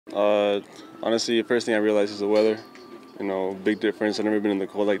Uh, Honestly, the first thing I realized is the weather. You know, big difference. I've never been in the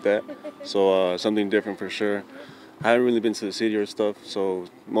cold like that, so something different for sure. I haven't really been to the city or stuff, so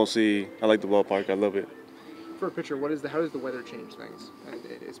mostly I like the ballpark. I love it. For a pitcher, how does the weather change things, and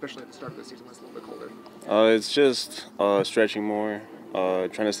especially at the start of the season when it's a little bit colder? It's just stretching more, trying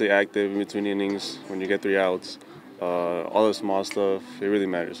to stay active in between innings when you get 3 outs. All the small stuff, it really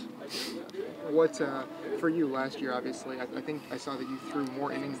matters. What for you last year? Obviously, I think I saw that you threw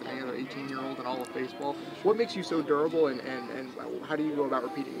more innings than any other 18-year-old in all of baseball. What makes you so durable, and how do you go about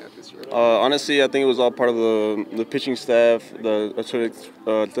repeating that this year? Honestly, I think it was all part of the pitching staff, the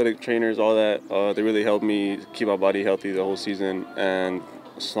athletic trainers, all that. They really helped me keep my body healthy the whole season, and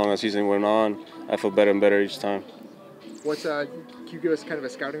as long as the season went on, I felt better and better each time. Can you give us kind of a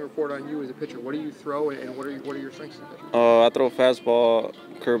scouting report on you as a pitcher? What do you throw, and what are your strengths as a pitcher? I throw fastball,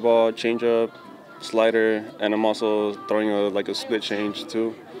 curveball, changeup, slider, and I'm also throwing like a split change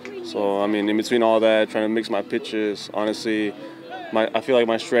too. So I mean, in between all that, trying to mix my pitches. Honestly, I feel like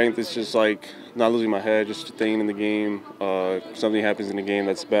my strength is just like not losing my head, just staying in the game. Something happens in the game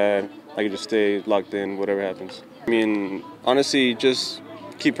that's bad, I can just stay locked in, whatever happens. I mean, honestly, just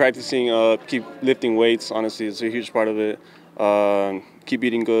keep practicing, keep lifting weights. Honestly, it's a huge part of it. Keep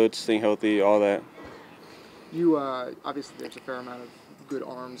eating good, staying healthy, all that. You obviously there's a fair amount of good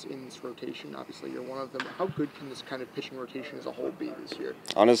arms in this rotation. Obviously, you're one of them. How good can this kind of pitching rotation as a whole be this year?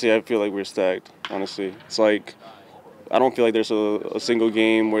 Honestly, I feel like we're stacked. Honestly, it's like I don't feel like there's a single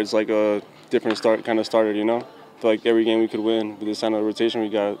game where it's like a different kind of starter. You know, I feel like every game we could win with this kind of rotation we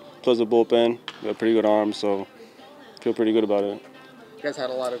got. Plus the bullpen, we got pretty good arms, so I feel pretty good about it. You guys had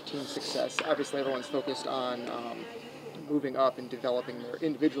a lot of team success. Obviously, everyone's focused on moving up and developing their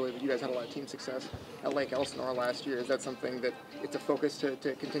individually, but you guys had a lot of team success at Lake Elsinore last year. Is that something that it's a focus to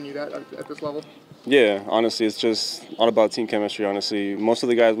continue that at this level? Yeah, honestly, it's just all about team chemistry, honestly. Most of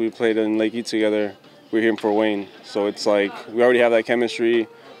the guys we played in Lake E together, we're here for Wayne. So it's like we already have that chemistry,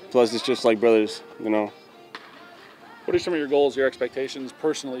 plus it's just like brothers, you know. What are some of your goals, your expectations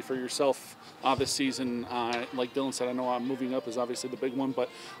personally for yourself this season? Like Dylan said, I know moving up is obviously the big one, but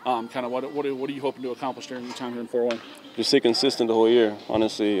kind of what are you hoping to accomplish during your time here in 4-1? Just stay consistent the whole year,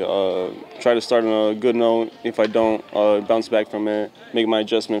 honestly. Try to start on a good note. If I don't, bounce back from it, make my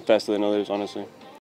adjustment faster than others, honestly.